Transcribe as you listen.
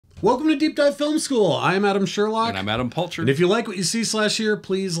Welcome to Deep Dive Film School. I'm Adam Sherlock. And I'm Adam Palcher. And if you like what you see /hear,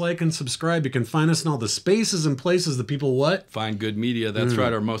 please like and subscribe. You can find us in all the spaces and places that people what? Find good media. That's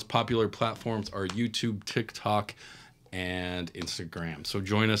right. Our most popular platforms are YouTube, TikTok, and Instagram. So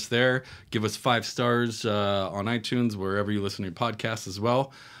join us there. Give us 5 stars on iTunes, wherever you listen to your podcasts as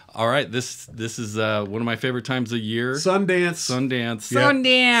well. All right, this is one of my favorite times of year. Sundance.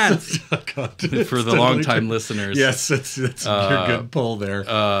 God, for the long-time listeners. Yes, that's a good pull there.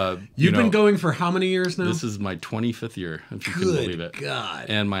 You've been going for how many years now? This is my 25th year, if you can believe it. God.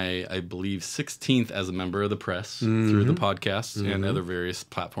 And my, I believe, 16th as a member of the press through the podcast and other various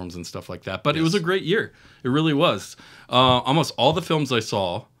platforms and stuff like that. But it was a great year. It really was. Almost all the films I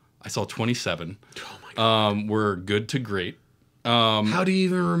saw 27, were good to great. How do you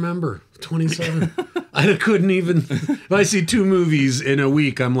even remember 27? I couldn't even. If I see 2 movies in a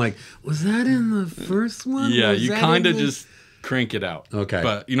week, I'm like, was that in the first one? Yeah, was you kind of just crank it out. Okay.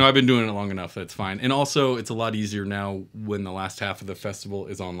 But, I've been doing it long enough. That's fine. And also, it's a lot easier now when the last half of the festival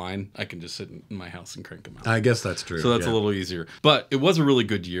is online. I can just sit in my house and crank them out. I guess that's true. So that's a little easier. But it was a really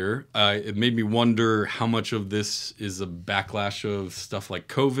good year. It made me wonder how much of this is a backlash of stuff like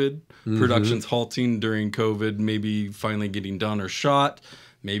COVID, productions halting during COVID, maybe finally getting done or shot.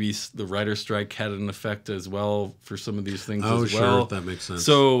 Maybe the writer's strike had an effect as well for some of these things as well. Sure, that makes sense.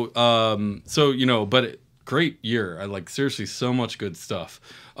 So, but great year. I seriously so much good stuff.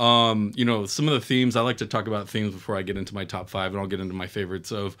 Some of the themes, I like to talk about themes before I get into my top 5, and I'll get into my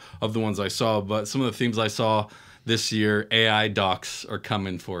favorites of the ones I saw. But some of the themes I saw this year, AI docs are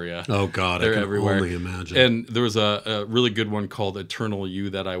coming for you. Oh God, they're I can everywhere. Only imagine. And there was a really good one called Eternal You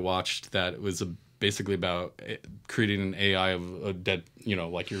that I watched that was basically about creating an AI of a dead,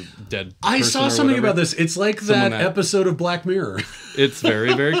 like your dead. I saw something about this. It's like that episode of Black Mirror. It's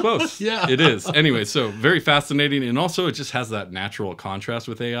very, very close. Yeah, it is. Anyway, so very fascinating, and also it just has that natural contrast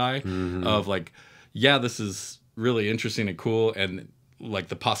with AI of this is really interesting and cool, and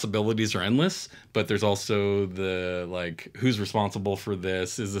the possibilities are endless, but there's also the who's responsible for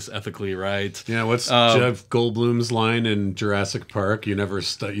this? Is this ethically right? Yeah, what's Jeff Goldblum's line in Jurassic Park? You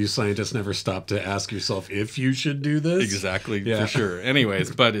scientists never stop to ask yourself if you should do this. Exactly, for sure.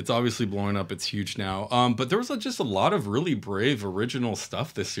 Anyways, but it's obviously blowing up. It's huge now. But there was just a lot of really brave original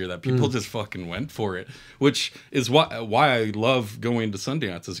stuff this year that people just fucking went for it, which is why I love going to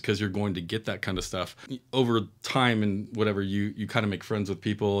Sundance, is because you're going to get that kind of stuff over time, and whatever you kind of make friends with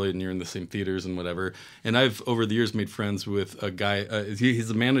people, and you're in the same theaters and whatever. And I've over the years made friends with a guy. He's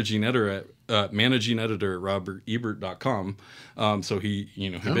a managing editor at RobertEbert.com. So he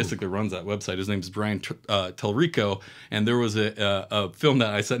basically runs that website. His name's Brian Telrico, and there was a film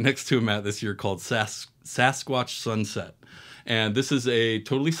that I sat next to him at this year called Sasquatch Sunset, and this is a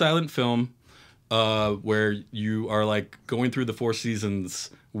totally silent film where you are going through the 4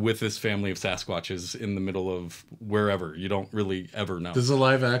 seasons with this family of Sasquatches in the middle of wherever. You don't really ever know. This is a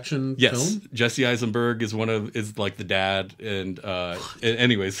live action film? Jesse Eisenberg is the dad, and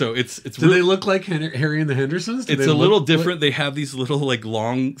anyway, so it's Do they look like Harry and the Hendersons? It's a little different. They have these little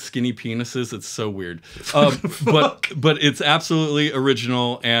long skinny penises. It's so weird. But it's absolutely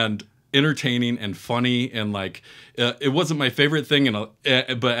original and entertaining and funny, and it wasn't my favorite thing, but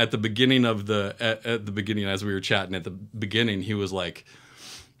at the beginning as we were chatting at the beginning, he was like,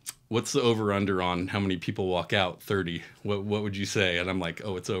 what's the over under on how many people walk out? 30. What would you say? And I'm like,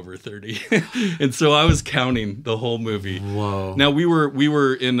 oh, it's over 30. And so I was counting the whole movie. Whoa. Now we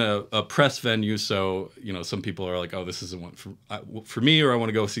were in a press venue, so some people are like, oh, this isn't one for me, or I want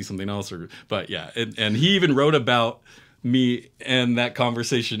to go see something else, but yeah, and he even wrote about me and that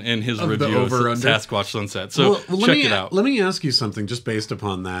conversation in his review of Sasquatch Sunset. So check it out. Let me ask you something just based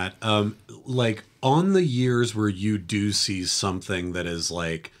upon that. On the years where you do see something that is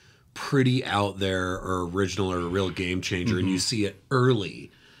pretty out there or original or a real game changer, and you see it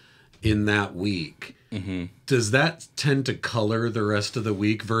early in that week, does that tend to color the rest of the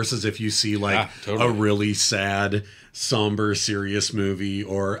week versus if you see totally. a really sad, somber, serious movie?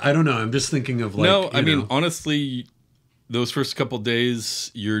 Or I don't know, I'm just thinking of honestly, those first couple days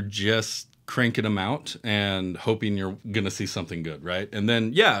you're just cranking them out and hoping you're gonna see something good, right? And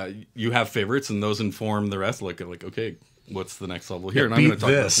then you have favorites, and those inform the rest. Okay, what's the next level here? And I'm going to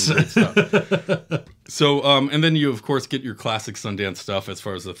talk about some great stuff. So, and then you, of course, get your classic Sundance stuff as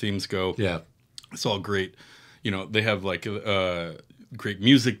far as the themes go. Yeah. It's all great. They have great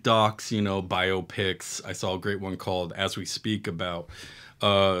music docs, biopics. I saw a great one called As We Speak about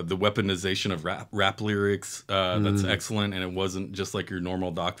The weaponization of rap lyrics, that's excellent, and it wasn't just like your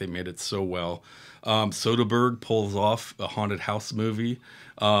normal doc. They made it so well. Soderbergh pulls off a haunted house movie.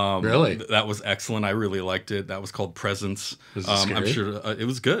 Really? That was excellent. I really liked it. That was called Presence. Was it scary? I'm sure it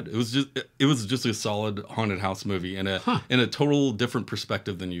was good. It was just a solid haunted house movie in a total different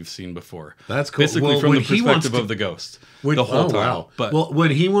perspective than you've seen before. That's cool. Basically from the perspective of the ghost the whole time. Wow. But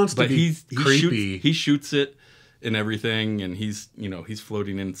when he wants to be creepy, he shoots it and everything, and he's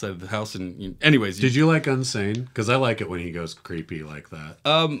floating inside the house. And anyways, did you like Unsane? Because I like it when he goes creepy like that.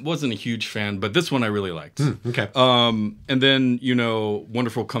 Wasn't a huge fan, but this one I really liked. Okay. And then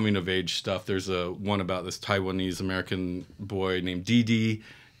wonderful coming of age stuff. There's one about this Taiwanese American boy named Didi.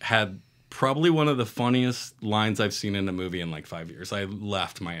 Had probably one of the funniest lines I've seen in a movie in like 5 years. I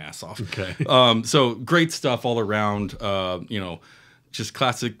laughed my ass off. Okay. So great stuff all around. Just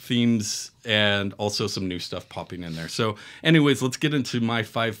classic themes and also some new stuff popping in there. So anyways, let's get into my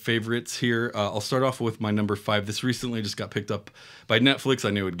 5 favorites here. I'll start off with my number 5. This recently just got picked up by Netflix. I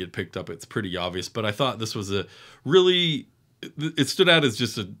knew it would get picked up. It's pretty obvious, but I thought this was it stood out as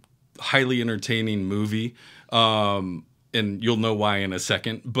just a highly entertaining movie. And you'll know why in a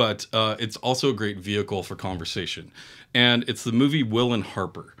second, but it's also a great vehicle for conversation. And it's the movie Will and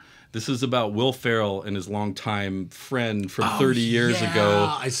Harper. This is about Will Ferrell and his longtime friend from 30 years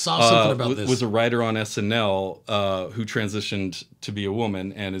ago. I saw something about this. Was a writer on SNL who transitioned to be a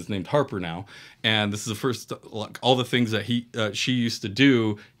woman and is named Harper now. And this is the first, like, all the things that she used to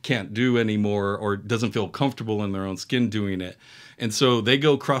do can't do anymore, or doesn't feel comfortable in their own skin doing it. And so they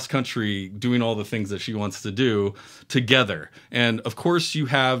go cross country doing all the things that she wants to do together. And of course you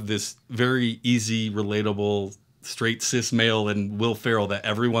have this very easy, relatable, straight cis male and Will Ferrell that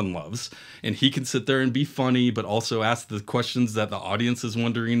everyone loves, and he can sit there and be funny but also ask the questions that the audience is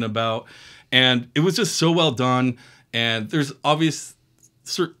wondering about. And it was just so well done, and there's obvious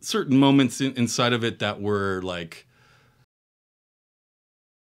certain moments inside of it that were like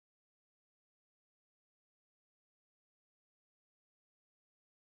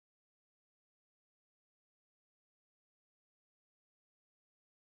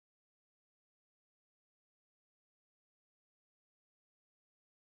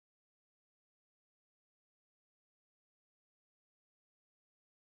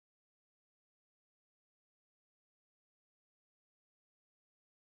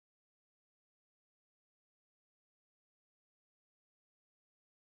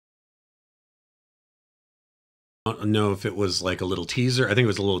I don't know if it was like a little teaser. I think it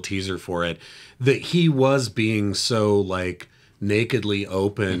was a little teaser for it, that he was being so like nakedly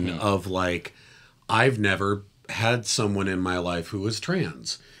open of like, I've never had someone in my life who was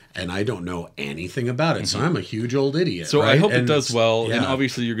trans, and I don't know anything about it. So I'm a huge old idiot. So right? I hope and it does well. yeah. And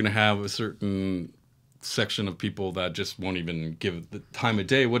obviously you're going to have a certain section of people that just won't even give the time of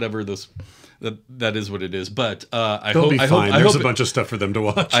day, whatever those, that is what it is. But I They'll hope, be I fine. hope, There's I hope a bunch of stuff for them to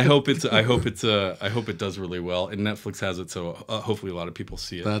watch. I hope it does really well, and Netflix has it, so hopefully a lot of people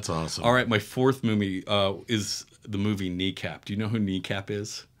see it. That's awesome. All right, my 4th movie is the movie Kneecap. Do you know who Kneecap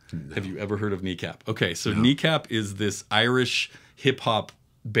is? No. Have you ever heard of Kneecap? Okay, so Kneecap is this Irish hip hop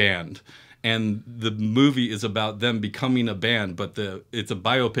band, and the movie is about them becoming a band, but it's a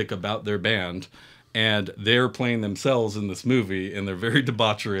biopic about their band. And they're playing themselves in this movie, and they're very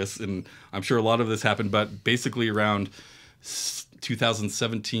debaucherous, and I'm sure a lot of this happened, but basically around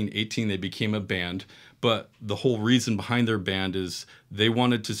 2017, 18, they became a band. But the whole reason behind their band is they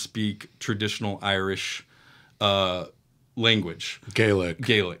wanted to speak traditional Irish language.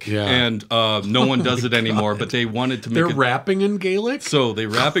 Gaelic. Yeah. And no one does it anymore, but they wanted to make They're rapping in Gaelic? So they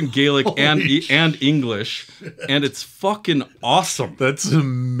rap in Gaelic and English, and it's fucking awesome. That's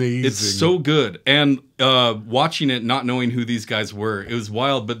amazing. It's so good. And watching it, not knowing who these guys were, it was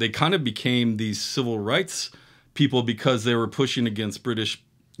wild, but they kind of became these civil rights people because they were pushing against British,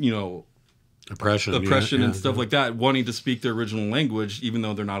 oppression and stuff like that, wanting to speak their original language, even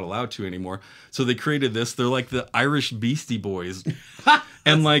though they're not allowed to anymore. So they created this. They're like the Irish Beastie Boys.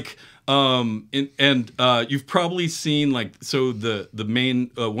 And like, you've probably seen like, so the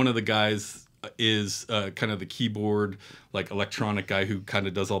main, one of the guys is kind of the keyboard, like electronic guy who kind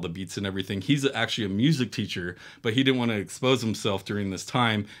of does all the beats and everything. He's actually a music teacher, but he didn't want to expose himself during this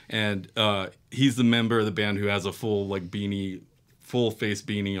time. And he's the member of the band who has a full like full face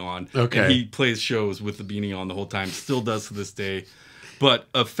beanie on. Okay. And he plays shows with the beanie on the whole time, still does to this day. But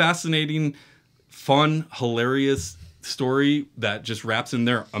a fascinating, fun, hilarious story that just wraps in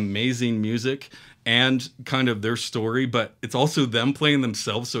their amazing music and kind of their story, but it's also them playing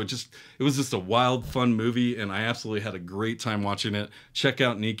themselves. So it was just a wild, fun movie, and I absolutely had a great time watching it. Check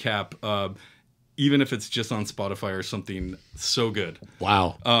out Kneecap. even if it's just on Spotify or something. So good.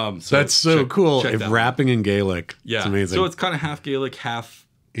 Wow. So that's so cool. check that Rapping in Gaelic. Yeah. It's amazing. So it's kind of half Gaelic, half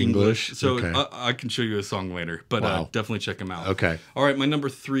English. So Okay. I can show you a song later, but Wow. definitely check them out. Okay. All right, my number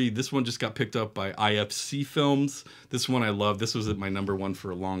 3. This one just got picked up by IFC Films. This one I love. This was at my number 1 for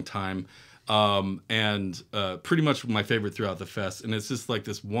a long time. And pretty much my favorite throughout the fest. And it's just like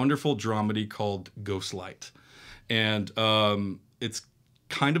this wonderful dramedy called Ghostlight. And it's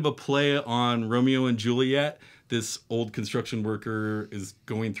kind of a play on Romeo and Juliet. This old construction worker is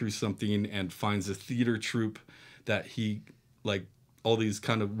going through something and finds a theater troupe that he, like, all these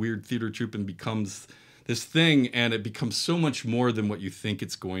kind of weird theater troupe, and becomes this thing, and it becomes so much more than what you think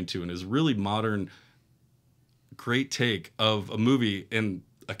it's going to, and is really modern, great take of a movie and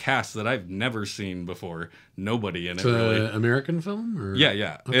a cast that I've never seen before. Nobody in it, really. American film? Or?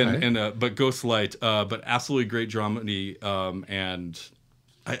 Yeah. Okay. And but Ghostlight, but absolutely great dramedy, and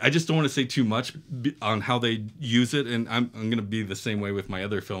I just don't want to say too much on how they use it, and I'm going to be the same way with my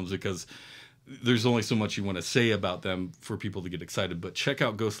other films, because there's only so much you want to say about them for people to get excited. But check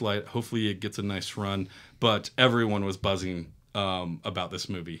out Ghostlight. Hopefully it gets a nice run. But everyone was buzzing about this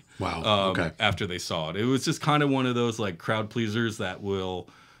movie. Wow. Okay. After they saw it. It was just kind of one of those like crowd pleasers that will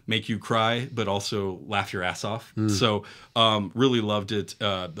make you cry, but also laugh your ass off. So really loved it.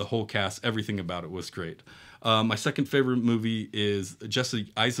 The whole cast, everything about it was great. My second favorite movie is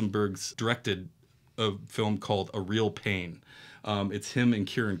Jesse Eisenberg's directed a film called A Real Pain. It's him and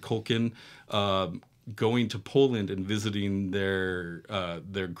Kieran Culkin going to Poland and visiting their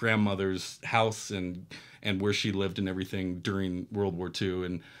grandmother's house and where she lived and everything during World War II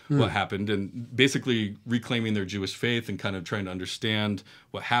and what happened, and basically reclaiming their Jewish faith and kind of trying to understand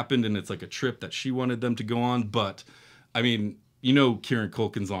what happened. And it's like a trip that she wanted them to go on. But I mean, you know, Kieran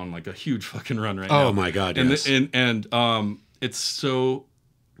Culkin's on like a huge fucking run right now. Oh my God. And Yes. and it's so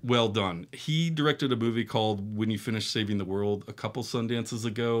well done. He directed a movie called When You Finish Saving the World a couple Sundances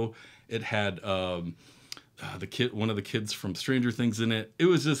ago. It had one of the kids from Stranger Things in it. It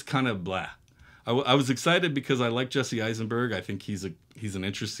was just kind of blah. I was excited because I like Jesse Eisenberg. I think he's an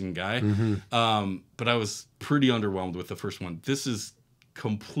interesting guy. But I was pretty underwhelmed with the first one. This is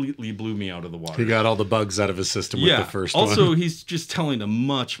completely blew me out of the water. He got all the bugs out of his system with the first one. Also, he's just telling a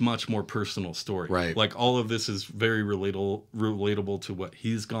much, much more personal story. Right. Like, all of this is very relatable to what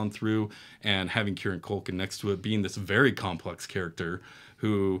he's gone through, and having Kieran Culkin next to it, being this very complex character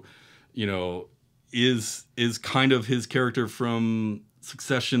who, you know, is kind of his character from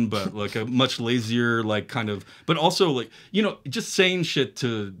Succession, but like a much lazier, like kind of, but also like, you know, just saying shit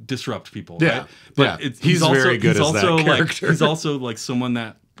to disrupt people. Yeah, right? But yeah. It's, He's also, very good he's as also that like, character. he's also like someone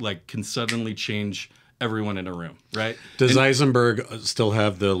that like can suddenly change everyone in a room, right? Does Eisenberg still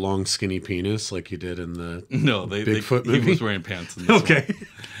have the long skinny penis like he did in the Bigfoot movie? He was wearing pants in this Okay.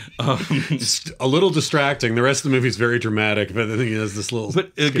 Just a little distracting. The rest of the movie is very dramatic, but then he has this little. But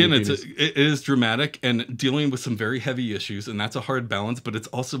again, skinny it penis. is dramatic and dealing with some very heavy issues, and that's a hard balance. But it's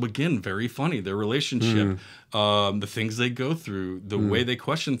also, again, very funny. Their relationship, the things they go through, the way they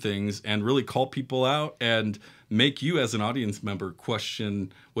question things, and really call people out and make you as an audience member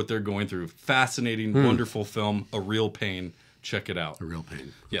question what they're going through. Fascinating, wonderful film. A Real Pain. Check it out. A Real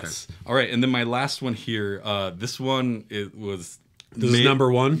Pain. Yes. Okay. All right, and then my last one here. This one was. This is number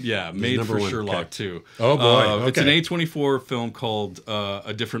one? Yeah, made for Sherlock too. Oh, boy. Okay. It's an A24 film called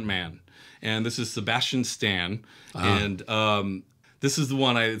A Different Man. And this is Sebastian Stan. And this is the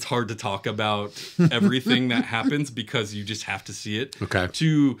one it's hard to talk about everything that happens because you just have to see it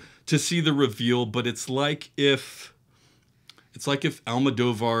to see the reveal. But it's like if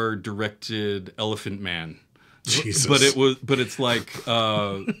Almodovar directed Elephant Man. Jesus. But it's like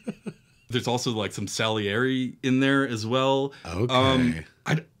there's also like some Salieri in there as well. Okay.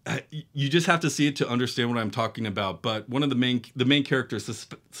 You just have to see it to understand what I'm talking about. But one of the main characters,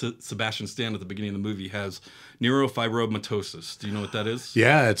 Sebastian Stan, at the beginning of the movie has neurofibromatosis. Do you know what that is?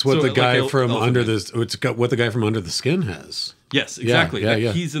 Yeah, it's what the guy from Under the Skin has. Yes, exactly.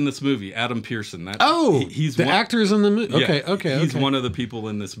 Yeah. He's in this movie. Adam Pearson. He's the actor's in the movie. Okay. He's one of the people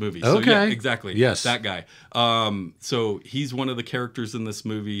in this movie. Okay. So, yeah, exactly. Yes, that guy. So he's one of the characters in this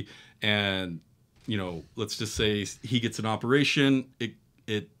movie, and you know, let's just say he gets an operation.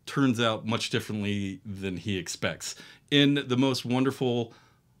 It turns out much differently than he expects in the most wonderful,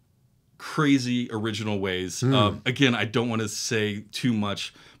 crazy, original ways. Again, I don't want to say too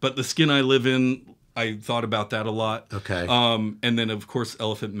much, but The Skin I Live In, I thought about that a lot. Okay. And then of course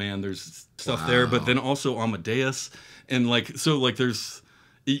Elephant Man, there's stuff there, but then also Amadeus, and there's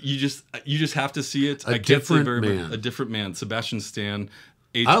you just have to see it. A Different Man. Sebastian Stan.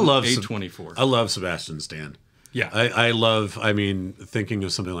 A24. I love Sebastian Stan. Yeah. I mean, thinking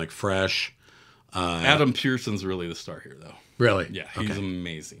of something like Fresh, Adam Pearson's really the star here, though. Really? Yeah, he's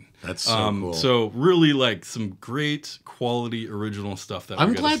amazing. That's so cool. So really, like, some great quality original stuff that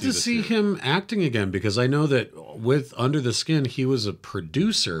I'm glad to see him acting again, because I know that with Under the Skin, he was a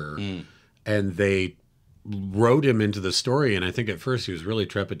producer, and they wrote him into the story. And I think at first he was really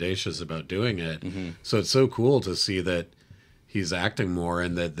trepidatious about doing it. So it's so cool to see that he's acting more,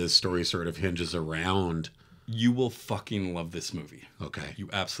 and that this story sort of hinges around. You will fucking love this movie. Okay. You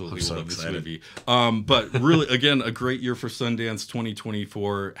absolutely will love excited. this movie. But really, again, a great year for Sundance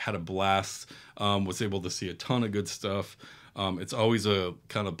 2024. Had a blast. Was able to see a ton of good stuff. It's always a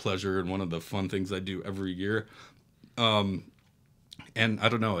kind of pleasure and one of the fun things I do every year. And I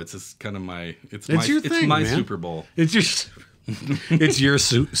don't know, it's just kind of my, it's my Super Bowl. It's just... It's your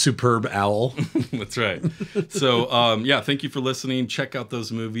superb owl. That's right. So, yeah, thank you for listening. Check out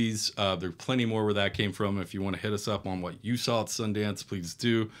those movies. There's plenty more where that came from. If you want to hit us up on what you saw at Sundance, please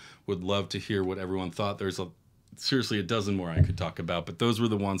do. Would love to hear what everyone thought. There's seriously a dozen more I could talk about, but those were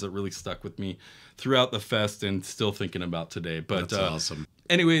the ones that really stuck with me throughout the fest and still thinking about today. But that's awesome.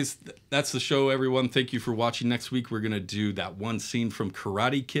 Anyways, that's the show, everyone. Thank you for watching. Next week, we're going to do that one scene from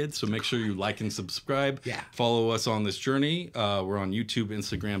Karate Kid. So make sure you like and subscribe. Yeah. Follow us on this journey. We're on YouTube,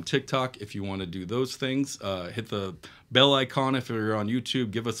 Instagram, TikTok. If you want to do those things, hit the bell icon if you're on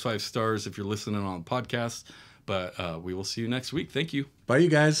YouTube. Give us 5 stars if you're listening on podcast. But we will see you next week. Thank you. Bye, you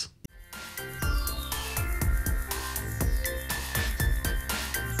guys.